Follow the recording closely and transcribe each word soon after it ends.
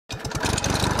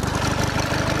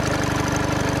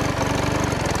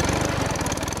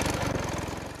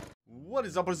What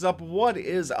is up, what is up, what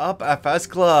is up, FS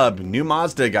Club? New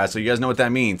mods today, guys, so you guys know what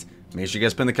that means. Make sure you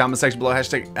guys put in the comment section below,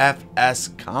 hashtag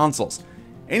FSConsoles.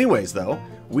 Anyways, though,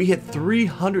 we hit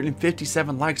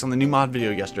 357 likes on the new mod video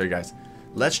yesterday, guys.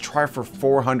 Let's try for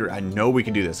 400. I know we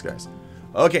can do this, guys.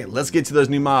 Okay, let's get to those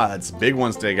new mods. Big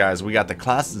ones today, guys. We got the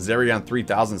Claas Xerion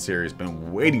 3000 series.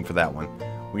 Been waiting for that one.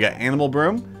 We got Animal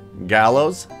Broom,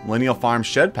 Gallows, Millennial Farm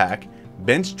Shed Pack,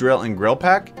 Bench Drill and Grill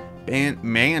Pack,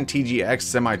 Man TGX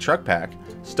Semi-Truck Pack,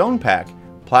 Stone Pack,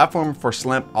 Platform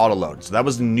Ferselimp Autoload. So that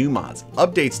was the new mods.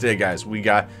 Updates today, guys. We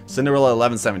got Cinderella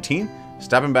 1117,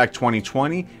 Stepping Back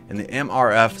 2020, and the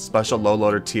MRF Special Low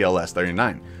Loader TLS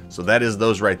 39. So that is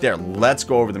those right there. Let's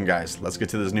go over them, guys. Let's get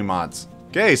to those new mods.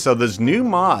 Okay, so there's new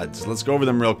mods. Let's go over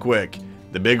them real quick.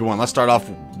 The big one. Let's start off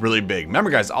really big. Remember,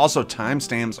 guys, also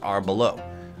timestamps are below.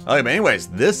 Okay, but anyways,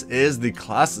 this is the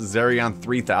Claas Xerion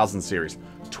 3000 series.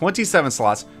 27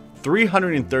 slots,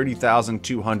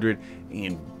 330,200,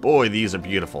 and boy, these are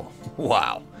beautiful.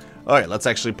 Wow. Alright, let's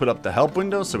actually put up the help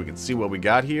window so we can see what we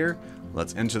got here.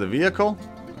 Let's enter the vehicle.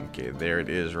 Okay, there it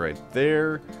is right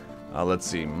there. Let's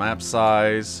see, map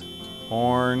size,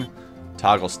 horn,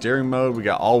 toggle steering mode. We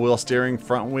got all-wheel steering,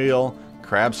 front wheel,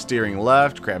 crab steering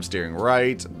left, crab steering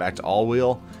right, back to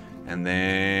all-wheel. And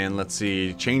then, let's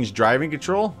see, change driving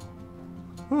control.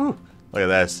 Whew, look at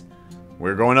this.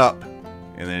 We're going up.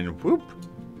 And then, whoop.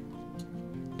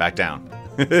 Back down.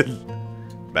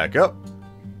 Back up.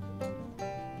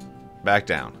 Back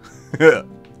down.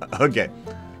 Okay.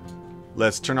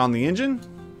 Let's turn on the engine.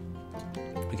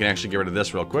 We can actually get rid of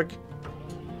this real quick.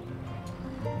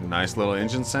 Nice little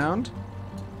engine sound.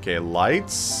 Okay,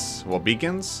 lights. Well,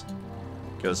 beacons.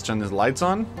 Okay, let's turn these lights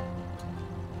on.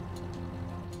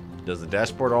 Does the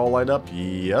dashboard all light up?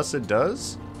 Yes, it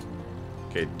does.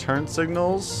 Okay, turn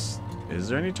signals. Is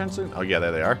there any turn signals? Oh, yeah,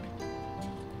 there they are.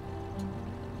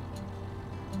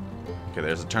 Okay,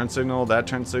 there's a turn signal, that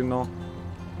turn signal.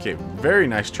 Okay, very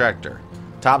nice tractor.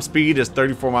 Top speed is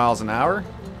 34 miles an hour.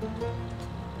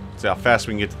 Let's see how fast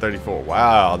we can get to 34.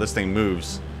 Wow, this thing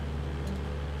moves.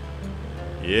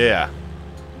 Yeah.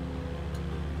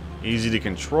 Easy to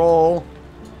control.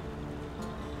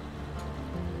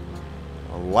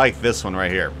 I like this one right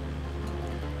here.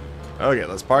 Okay,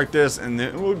 let's park this and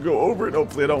then we'll go over it.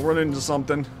 Hopefully I don't run into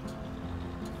something.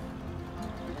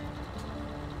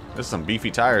 There's some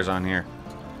beefy tires on here.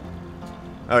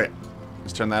 Okay,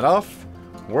 let's turn that off.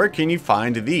 Where can you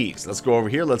find these? Let's go over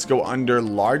here. Let's go under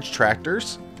large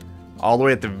tractors. All the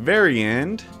way at the very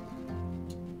end.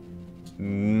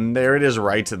 There it is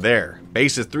right there.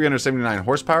 Base is 379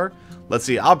 horsepower. Let's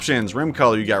see, options, rim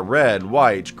color, you got red,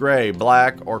 white, gray,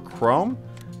 black, or chrome.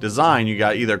 Design, you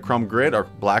got either chrome grid or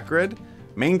black grid.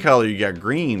 Main color, you got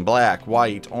green, black,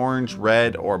 white, orange,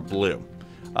 red, or blue.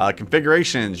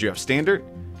 Configurations, you have standard,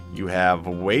 you have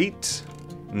weight,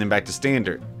 and then back to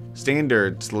standard.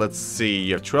 Standards, let's see,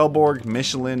 you have Trelleborg,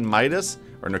 Michelin, Midas,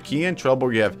 or Nokian.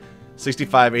 Trelleborg, you have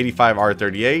 65, 85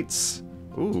 R38s.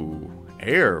 Ooh,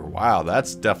 air, wow,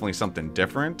 that's definitely something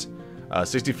different.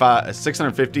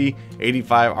 650,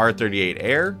 85 R38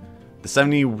 air. The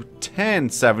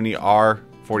 1070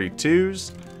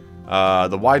 R42s.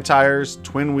 The wide tires,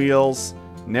 twin wheels,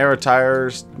 narrow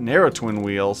tires, narrow twin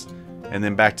wheels, and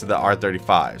then back to the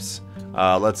R35s.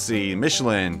 Let's see,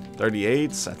 Michelin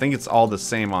 38s. I think it's all the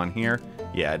same on here.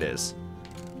 Yeah, it is.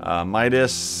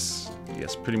 Midas,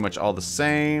 yes, pretty much all the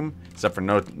same, except for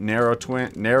no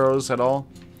narrows at all.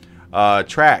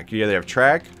 Track, you either have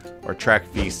track or track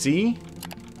VC.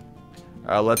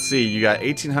 Let's see, you got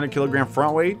 1800 kilogram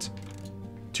front weight,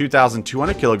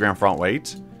 2200 kilogram front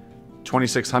weight,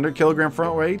 2600 kilogram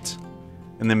front weight,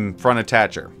 and then front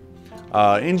attacher.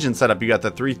 Engine setup, you got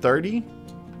the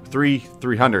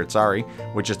 300, sorry,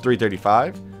 which is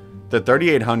 335, the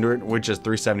 3800, which is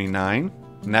 379,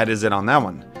 and that is it on that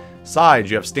one. Sides,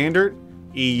 you have standard,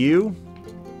 EU,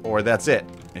 or that's it,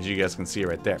 as you guys can see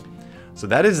right there. So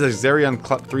that is the Xerion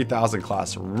 3000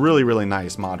 class. Really, really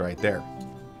nice mod right there.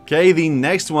 Okay, the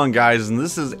next one, guys, and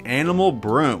this is Animal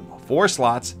Broom. 4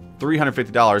 slots,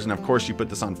 $350, and of course you put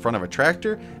this on front of a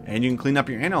tractor and you can clean up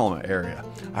your animal area.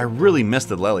 I really missed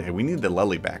the Lely. We need the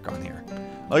Lely back on here.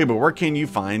 Okay, but where can you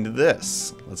find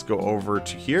this? Let's go over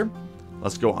to here.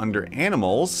 Let's go under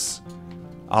animals.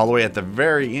 All the way at the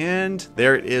very end.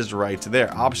 There it is right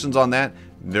there. Options on that.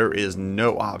 There is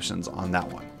no options on that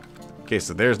one. Okay,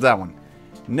 so there's that one.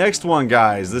 Next one,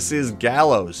 guys. This is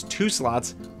Gallows. 2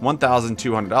 slots,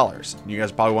 $1,200. You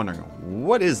guys are probably wondering,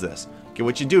 what is this? Okay,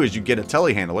 what you do is you get a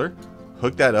telehandler,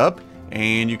 hook that up,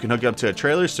 and you can hook it up to a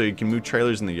trailer so you can move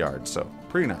trailers in the yard. So,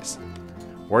 pretty nice.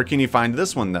 Where can you find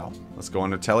this one, though? Let's go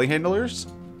under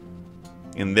telehandlers.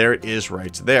 And there it is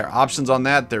right there. Options on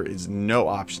that, there is no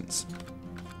options.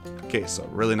 Okay, so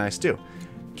really nice too.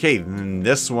 Okay, then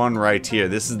this one right here.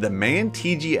 This is the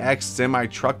TGX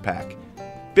Semi-Truck Pack.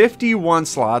 51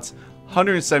 slots,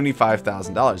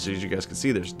 $175,000. As you guys can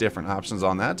see, there's different options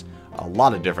on that. A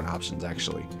lot of different options,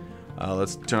 actually.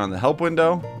 Let's turn on the help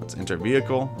window. Let's enter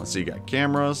vehicle. Let's see, you got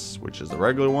cameras, which is the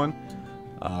regular one.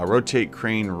 Rotate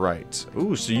crane right.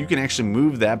 Ooh, so you can actually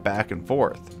move that back and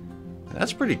forth.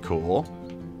 That's pretty cool.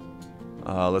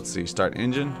 Let's see, start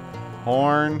engine,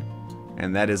 horn,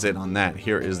 and that is it on that.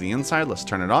 Here is the inside. Let's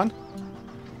turn it on.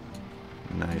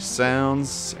 Nice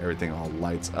sounds. Everything all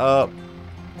lights up.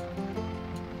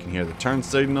 You can hear the turn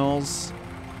signals.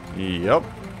 Yep.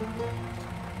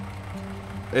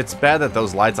 It's bad that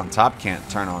those lights on top can't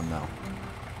turn on though.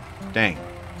 Dang.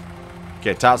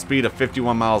 Okay, top speed of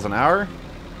 51 miles an hour.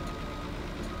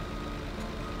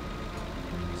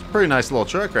 It's a pretty nice little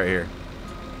truck right here.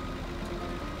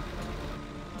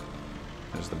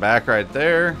 There's the back right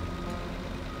there.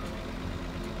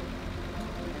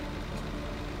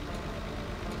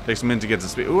 Takes a minute to get to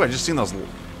speed. Ooh, I just seen those.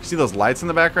 See those lights in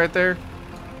the back right there?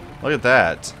 Look at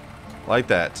that. Like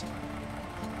that.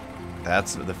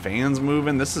 That's the fans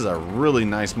moving. This is a really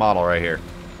nice model right here.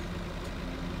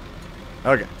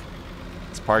 Okay.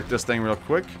 Let's park this thing real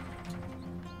quick.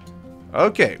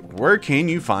 Okay, where can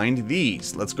you find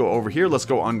these? Let's go over here. Let's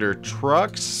go under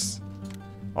trucks.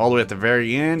 All the way at the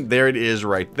very end. There it is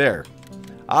right there.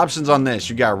 Options on this.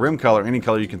 You got rim color, any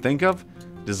color you can think of.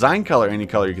 Design color, any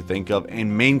color you can think of.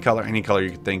 And main color, any color you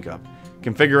can think of.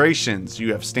 Configurations.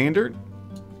 You have standard.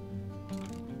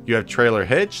 You have trailer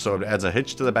hitch, so it adds a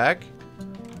hitch to the back.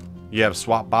 You have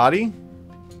swap body.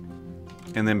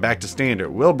 And then back to standard.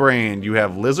 Wheel brand, you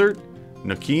have Lizard,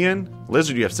 Nokian.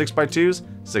 Lizard, you have 6x2s,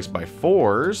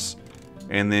 6x4s,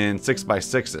 and then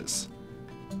 6x6s.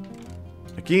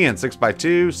 Nokian,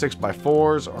 6x2,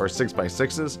 6x4s, or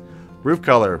 6x6s. Roof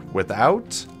color,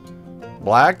 without.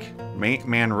 Black,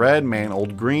 man red, man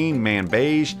old green, man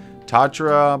beige,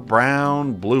 Tatra,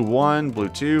 brown, blue 1, blue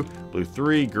 2, blue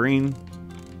 3, green.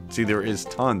 See, there is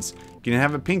tons. You can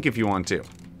have it pink if you want to.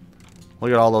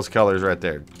 Look at all those colors right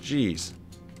there. Jeez.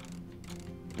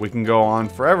 We can go on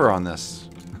forever on this.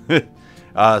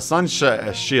 Sun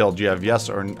shield, you have yes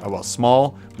or well,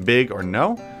 small, big, or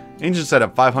no. Engine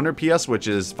setup 500 PS, which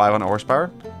is 500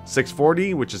 horsepower.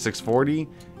 640, which is 640.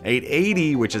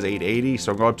 880, which is 880.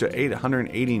 So go up to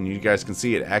 880, and you guys can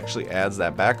see it actually adds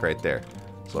that back right there.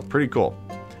 So pretty cool.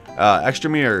 Extra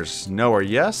mirrors, no or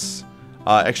yes.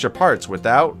 Extra parts,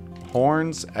 without.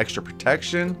 Horns, extra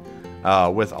protection,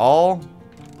 with all.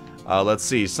 Let's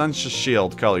see, sun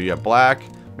shield color, you have black,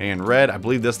 man red. I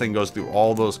believe this thing goes through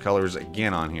all those colors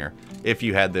again on here. If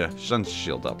you had the sun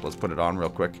shield up, let's put it on real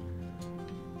quick.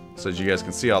 So as you guys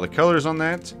can see all the colors on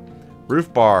that.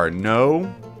 Roof bar,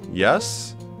 no,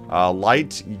 yes.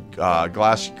 Light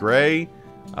glass gray,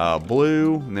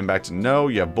 blue, and then back to no.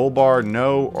 You have bull bar,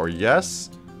 no or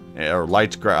yes, or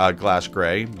light glass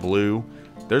gray, blue.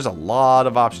 There's a lot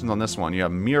of options on this one. You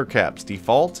have mirror caps,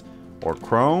 default, or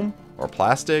chrome, or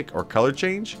plastic, or color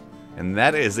change. And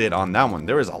that is it on that one.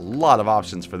 There is a lot of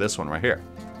options for this one right here.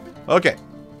 Okay,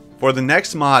 for the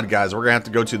next mod, guys, we're going to have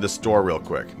to go to the store real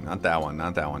quick. Not that one,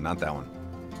 not that one, not that one.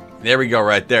 There we go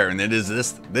right there. And it is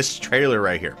this trailer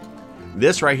right here.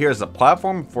 This right here is a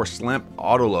platform for Ferselimp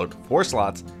Autoload. 4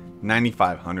 slots,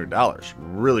 $9,500.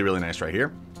 Really, really nice right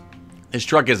here. This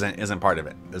truck isn't part of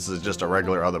it. This is just a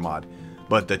regular other mod.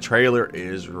 But the trailer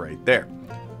is right there.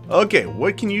 Okay,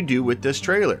 what can you do with this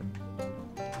trailer?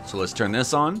 So let's turn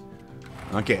this on.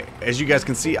 Okay, as you guys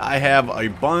can see, I have a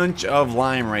bunch of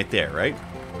lime right there, right?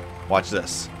 Watch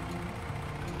this.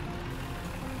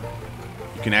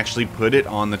 You can actually put it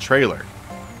on the trailer.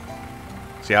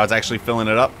 See how it's actually filling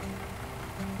it up?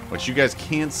 Which you guys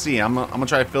can't see. I'm gonna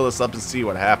try to fill this up and see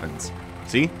what happens.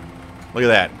 See? Look at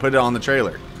that. Put it on the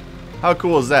trailer. How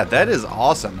cool is that? That is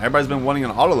awesome. Everybody's been wanting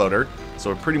an autoloader,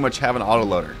 so we pretty much have an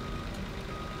autoloader.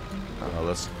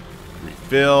 Let's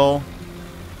refill.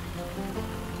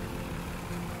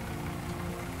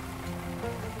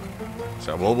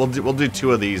 So we'll do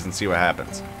 2 of these and see what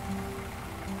happens.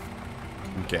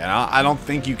 Okay, I don't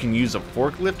think you can use a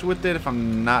forklift with it if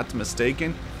I'm not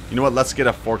mistaken. You know what? Let's get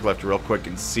a forklift real quick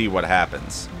and see what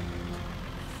happens.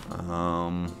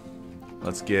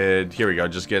 Let's get, here we go.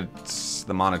 Just get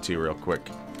the Monotone real quick.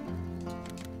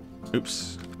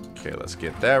 Oops. Okay, let's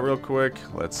get that real quick.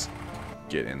 Let's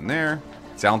get in there.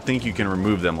 See, I don't think you can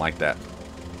remove them like that.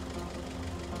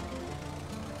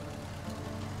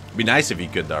 It'd be nice if you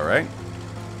could though, right?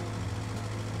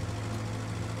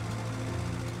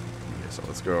 Okay, so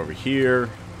let's go over here.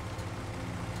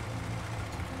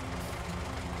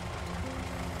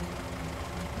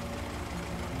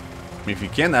 I mean, if you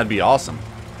can, that'd be awesome.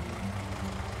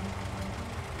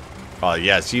 Oh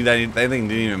yeah, see that thing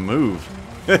didn't even move.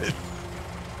 Yeah,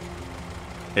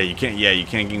 you can't. Yeah, you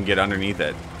can't even get underneath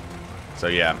it. So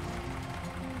yeah.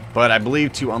 But I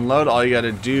believe to unload, all you got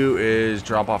to do is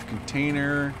drop off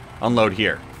container, unload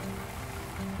here.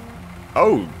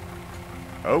 Oh.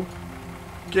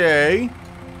 Okay.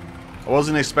 I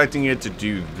wasn't expecting it to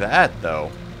do that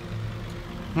though.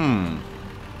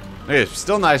 It's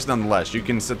still nice nonetheless. You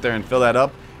can sit there and fill that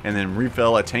up and then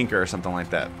refill a tanker or something like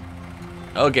that.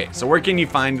 Okay, so where can you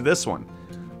find this one?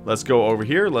 Let's go over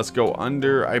here. Let's go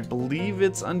under, I believe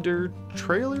it's under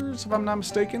trailers, if I'm not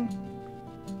mistaken.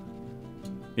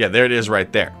 Yeah, there it is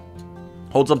right there.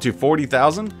 Holds up to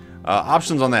 40,000.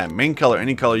 Options on that. Main color,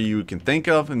 any color you can think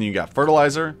of. And then you got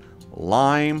fertilizer,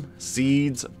 lime,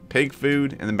 seeds, pig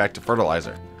food, and then back to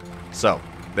fertilizer. So,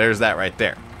 there's that right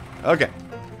there. Okay.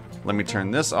 Let me turn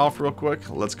this off real quick.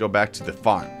 Let's go back to the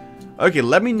farm. Okay,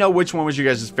 let me know which one was your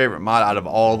guys' favorite mod out of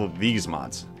all of these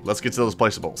mods. Let's get to those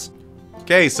placeables.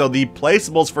 Okay, so the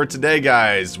placeables for today,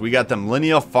 guys. We got the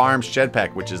Millennial Farm Shed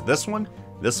Pack, which is this one,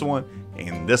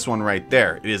 and this one right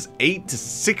there. It is 8 to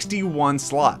 61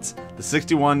 slots. The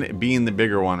 61 being the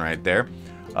bigger one right there.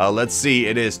 Let's see,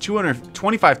 it is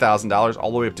 $225,000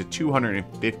 all the way up to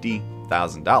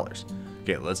 $250,000.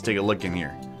 Okay, let's take a look in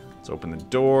here. Let's open the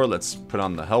door. Let's put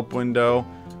on the help window.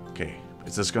 Okay,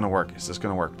 is this gonna work? Is this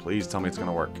gonna work? Please tell me it's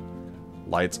gonna work.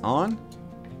 Lights on.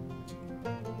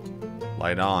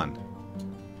 Light on.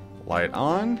 Light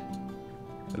on.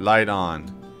 Light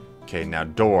on. Okay, now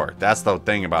door. That's the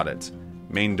thing about it.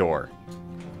 Main door.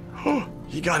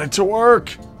 He got it to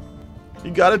work. He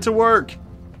got it to work.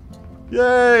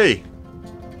 Yay!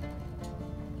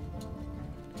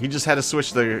 He just had to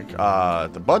switch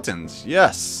the buttons.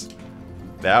 Yes.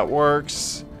 That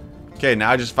works. Okay,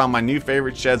 now I just found my new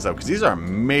favorite sheds though, because these are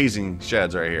amazing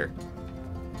sheds right here.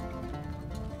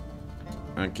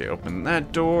 Okay, open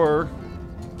that door.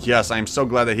 Yes, I'm so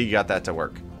glad that he got that to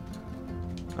work.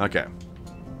 Okay.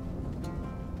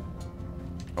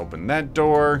 Open that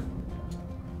door.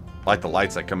 I like the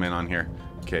lights that come in on here.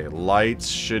 Okay, lights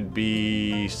should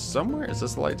be somewhere. Is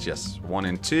this the lights? Yes, 1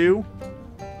 and 2.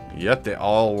 Yep, they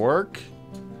all work.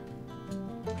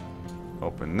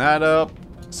 Open that up.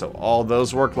 So all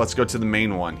those work. Let's go to the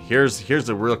main one. Here's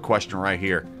the real question right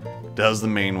here. Does the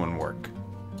main one work?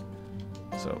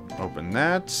 So open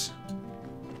that.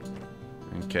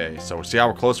 Okay, so see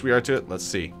how close we are to it? Let's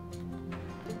see.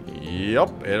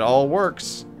 Yep, it all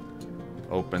works.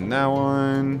 Open that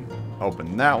one.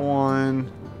 Open that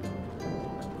one.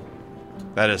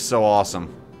 That is so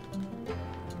awesome.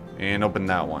 And open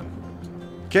that one.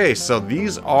 Okay, so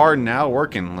these are now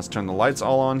working. Let's turn the lights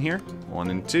all on here. 1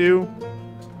 and 2.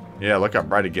 Yeah, look how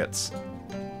bright it gets.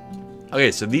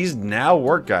 Okay, so these now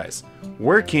work, guys.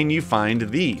 Where can you find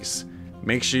these?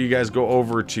 Make sure you guys go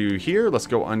over to here. Let's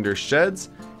go under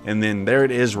sheds. And then there it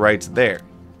is right there.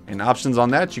 And options on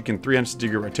that, you can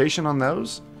 360-degree rotation on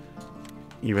those.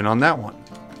 Even on that one.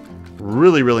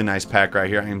 Really, really nice pack right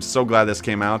here. I am so glad this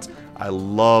came out. I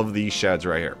love these sheds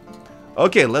right here.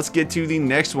 Okay, let's get to the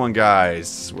next one,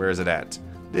 guys. Where is it at?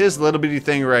 This little bitty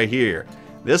thing right here.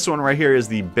 This one right here is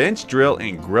the bench, drill,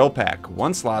 and grill pack.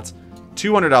 1 slot,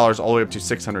 $200 all the way up to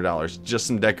 $600. Just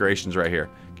some decorations right here.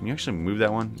 Can you actually move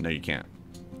that one? No, you can't.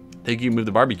 I think you can move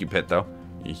the barbecue pit, though.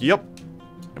 Yep.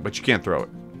 But you can't throw it.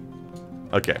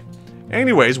 Okay.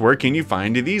 Anyways, where can you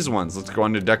find these ones? Let's go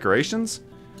under decorations.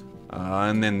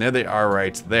 And then there they are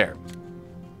right there.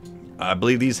 I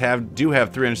believe these do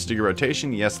have 360-degree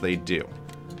rotation. Yes, they do.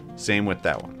 Same with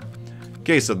that one.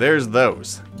 Okay, so there's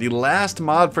those. The last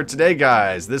mod for today,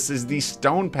 guys. This is the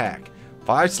stone pack.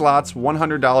 5 slots,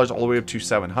 $100 all the way up to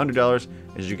 $700.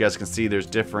 As you guys can see, there's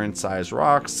different size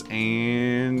rocks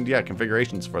and yeah,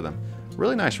 configurations for them.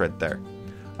 Really nice right there.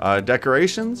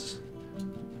 Decorations.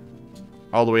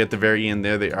 All the way at the very end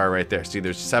there they are right there. See,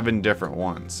 there's 7 different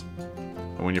ones.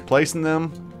 And when you're placing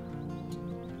them,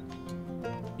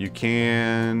 you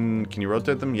can you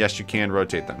rotate them? Yes, you can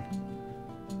rotate them.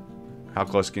 How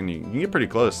close can you? You can get pretty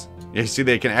close. Yeah, you see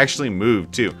they can actually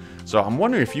move too. So I'm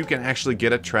wondering if you can actually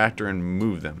get a tractor and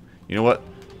move them. You know what?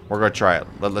 We're going to try it.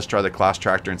 Let's try the Claas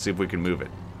tractor and see if we can move it.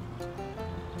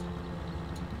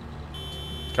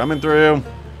 Coming through.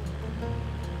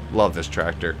 Love this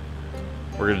tractor.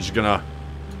 We're just going to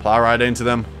plow right into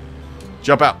them.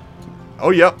 Jump out. Oh,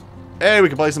 yep. Hey, we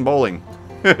can play some bowling.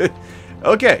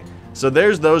 Okay, so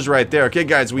there's those right there. Okay,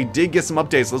 guys, we did get some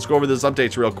updates. Let's go over those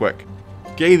updates real quick.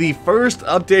 Okay, the first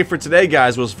update for today,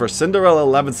 guys, was for Cinderella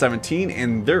 1117,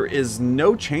 and there is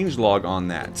no changelog on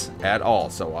that at all.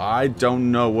 So I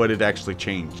don't know what it actually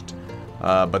changed.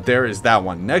 But there is that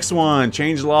one. Next one,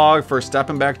 changelog for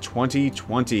Stepping Back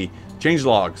 2020.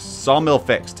 Changelog, sawmill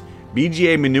fixed.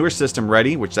 BGA manure system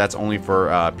ready, which that's only for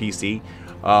PC.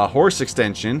 Horse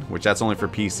extension, which that's only for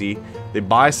PC. They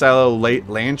buy silo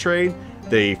land trade.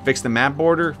 They fixed the map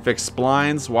border, fixed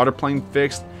splines, water plane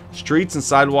fixed, streets and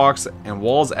sidewalks and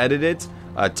walls edited,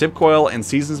 tip coil and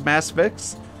seasons mass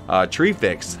fix, tree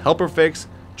fix, helper fix,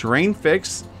 terrain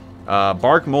fix,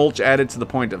 bark mulch added to the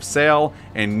point of sale,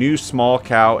 and new small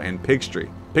cow and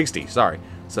pigsty. Sorry.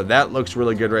 So that looks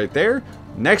really good right there.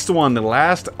 Next one, the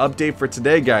last update for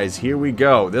today, guys. Here we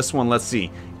go. This one, let's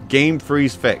see. Game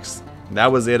freeze fixed. That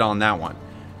was it on that one.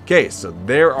 Okay, so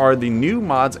there are the new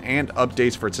mods and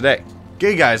updates for today.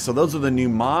 Okay guys, so those are the new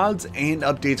mods and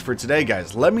updates for today,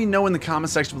 guys. Let me know in the comment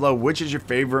section below which is your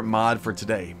favorite mod for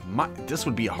today. This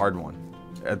would be a hard one.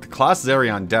 The Claas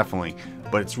Xerion, definitely,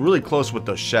 but it's really close with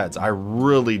those sheds. I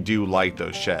really do like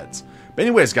those sheds. But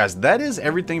anyways, guys, that is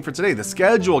everything for today. The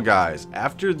schedule, guys,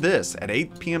 after this, at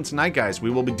 8 p.m. tonight, guys,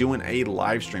 we will be doing a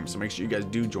live stream, so make sure you guys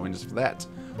do join us for that.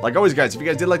 Like always, guys, if you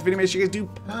guys did like the video, make sure you guys do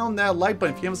pound that like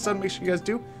button. If you haven't done, make sure you guys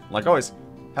do. Like always,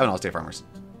 have an awesome day, farmers.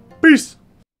 Peace!